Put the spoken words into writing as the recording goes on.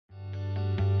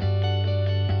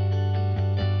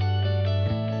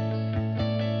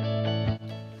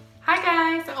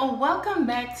welcome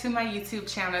back to my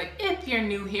YouTube channel. If you're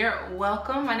new here,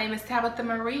 welcome. My name is Tabitha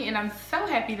Marie and I'm so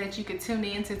happy that you could tune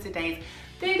in to today's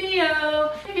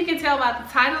video. If you can tell by the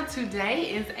title,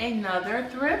 today is another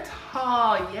thrift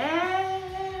haul. Yes,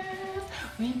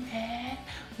 we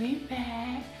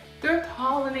back. Thrift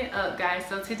hauling it up, guys.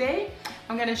 So today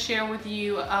I'm gonna share with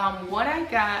you what I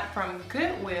got from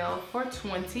Goodwill for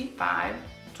 $25.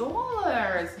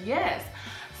 Yes.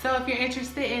 So if you're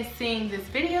interested in seeing this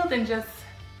video, then just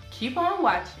keep on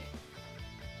watching.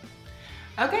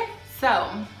 Okay,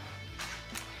 so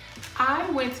I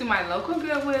went to my local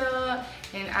Goodwill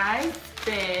and I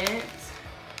spent,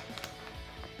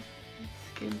 you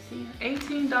can see,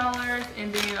 $18,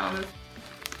 and then on the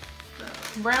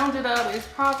rounded up, it's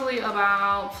probably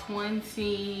about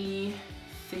 $26.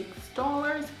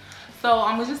 So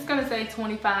I'm just gonna say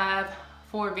 25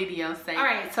 for video's sake. All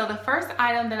right, so the first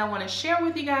item that I want to share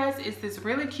with you guys is this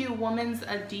really cute woman's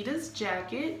Adidas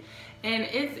jacket, and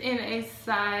it's in a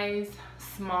size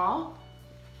small.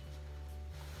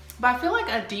 But I feel like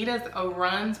Adidas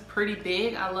runs pretty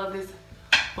big. I love this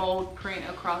bold print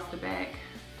across the back.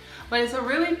 But it's a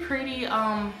really pretty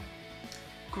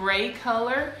gray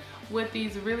color with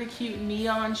these really cute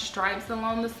neon stripes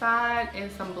along the side and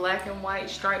some black and white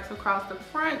stripes across the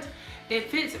front. It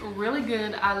fits really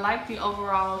good. I like the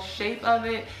overall shape of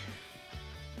it.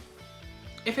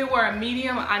 If it were a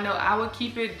medium, I know I would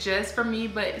keep it just for me,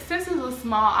 but since it's a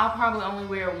small, I'll probably only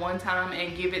wear it one time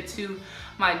and give it to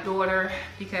my daughter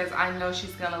because I know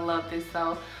she's gonna love this.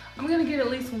 So I'm gonna get at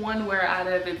least one wear out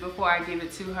of it before I give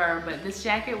it to her. But this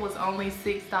jacket was only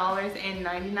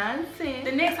 $6.99.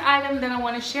 The next item that I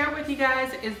want to share with you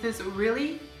guys is this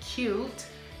really cute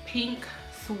pink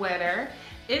sweater.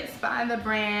 It's by the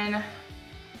brand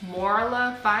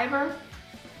Morla Fiber.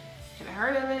 Have you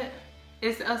heard of it?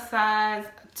 It's a size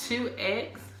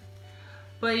 2X.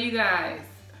 But you guys,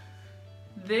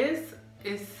 this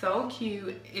is so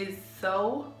cute. It's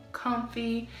so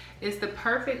comfy. It's the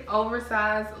perfect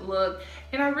oversized look,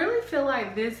 and I really feel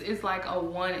like this is like a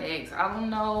 1X. I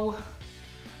don't know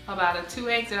about a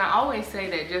 2X, and I always say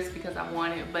that just because I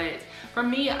want it, but for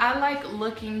me, I like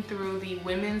looking through the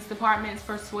women's departments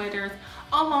for sweaters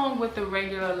along with the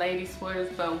regular lady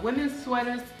sweaters, but women's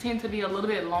sweaters tend to be a little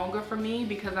bit longer for me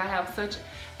because I have such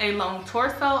a long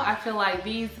torso. I feel like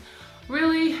these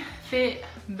really fit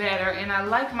better, and I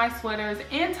like my sweaters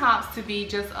and tops to be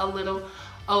just a little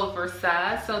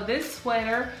oversized. So this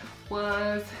sweater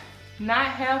was not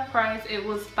half price, it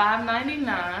was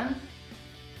 $5.99.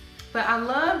 But I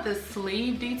love the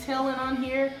sleeve detailing on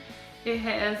here. It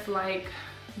has like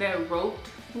that roped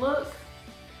look.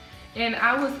 And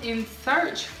I was in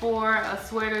search for a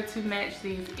sweater to match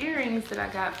these earrings that I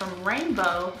got from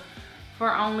Rainbow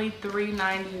for only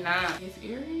 $3.99. These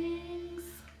earrings,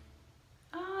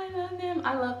 oh, I love them.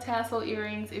 I love tassel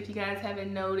earrings, if you guys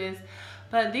haven't noticed.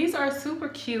 But these are super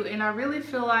cute, and I really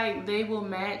feel like they will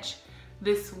match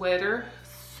this sweater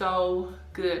so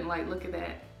good. Like, look at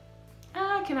that.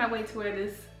 I cannot wait to wear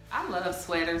this. I love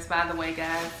sweaters, by the way,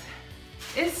 guys.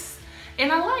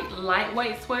 And I like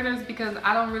lightweight sweaters because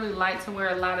I don't really like to wear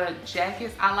a lot of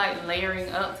jackets. I like layering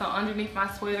up, so underneath my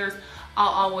sweaters, I'll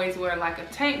always wear like a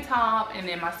tank top and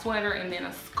then my sweater and then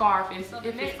a scarf. And so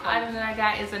the next item that I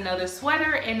got is another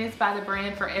sweater, and it's by the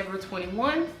brand Forever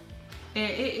 21.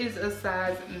 And it is a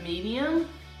size medium.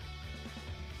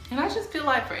 And I just feel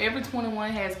like Forever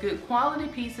 21 has good quality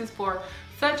pieces for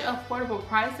such affordable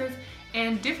prices,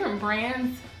 and different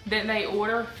brands that they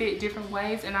order fit different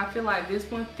ways, and I feel like this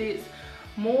one fits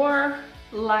more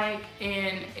like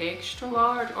an extra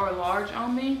large or large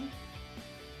on me.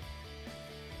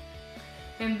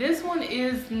 And this one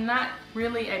is not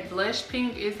really a blush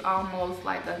pink, it's almost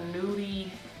like a nudie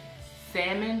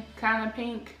salmon kind of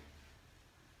pink.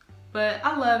 But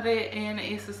I love it, and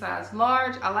it's a size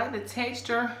large. I like the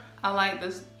texture. I like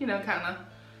this, you know, kind of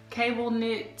cable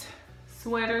knit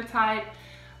sweater type.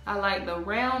 I like the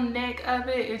round neck of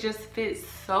it. It just fits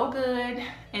so good.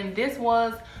 And this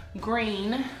was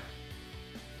green.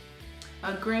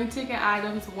 Green ticket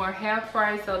items were half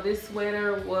price, so this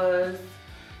sweater was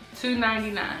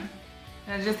 $2.99.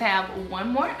 And I just have one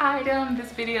more item.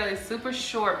 This video is super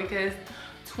short because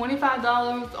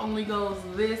 $25 only goes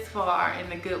this far in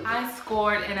the Goodwill. I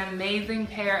scored an amazing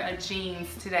pair of jeans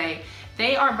today.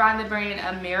 They are by the brand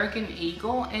American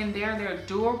Eagle, and they're their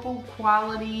durable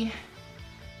quality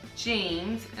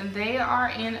jeans, and they are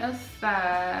in a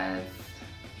size,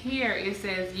 here it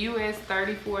says US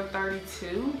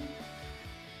 34-32.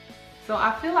 So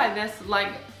I feel like that's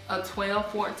like a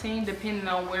 12-14 depending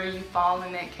on where you fall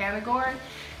in that category.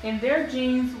 And their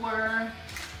jeans were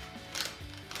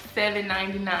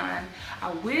 $7.99.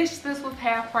 I wish this was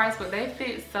half price, but they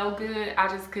fit so good, I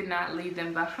just could not leave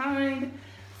them behind.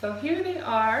 So here they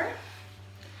are.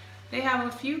 They have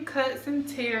a few cuts and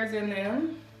tears in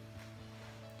them.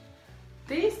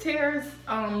 These tears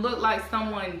look like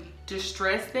someone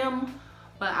distressed them,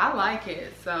 but I like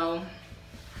it. So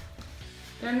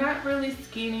they're not really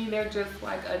skinny, they're just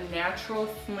like a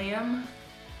natural slim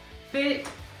fit.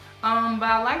 But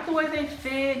I like the way they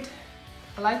fit.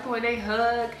 I like the way they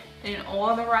hug in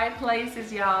all the right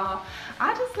places, y'all.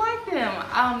 I just like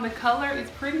them. The color is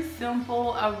pretty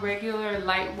simple, a regular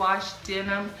light wash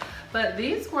denim. But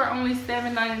these were only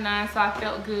 $7.99, so I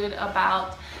felt good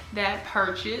about that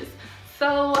purchase.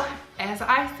 So as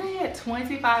I said,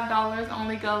 $25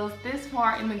 only goes this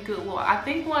far in the Goodwill. I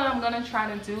think what I'm gonna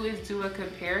try to do is do a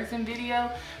comparison video.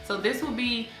 So this will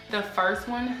be the first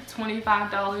one,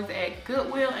 $25 at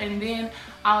Goodwill, and then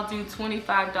I'll do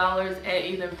 $25 at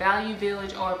either Value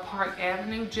Village or Park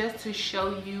Avenue, just to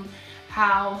show you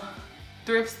how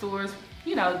thrift stores,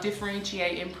 you know,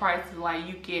 differentiate in prices. Like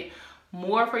you get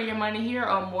more for your money here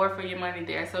or more for your money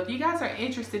there. So if you guys are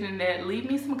interested in that, leave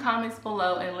me some comments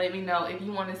below and let me know if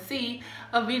you want to see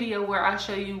a video where I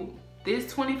show you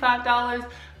this $25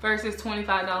 versus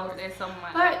 $25 at some of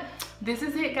my. But this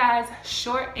is it, guys.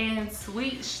 Short and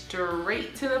sweet,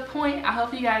 straight to the point. I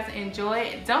hope you guys enjoy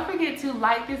it. Don't forget to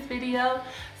like this video,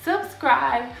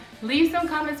 subscribe, leave some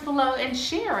comments below, and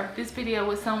share this video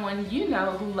with someone you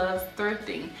know who loves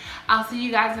thrifting. I'll see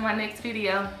you guys in my next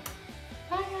video.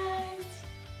 Bye, guys.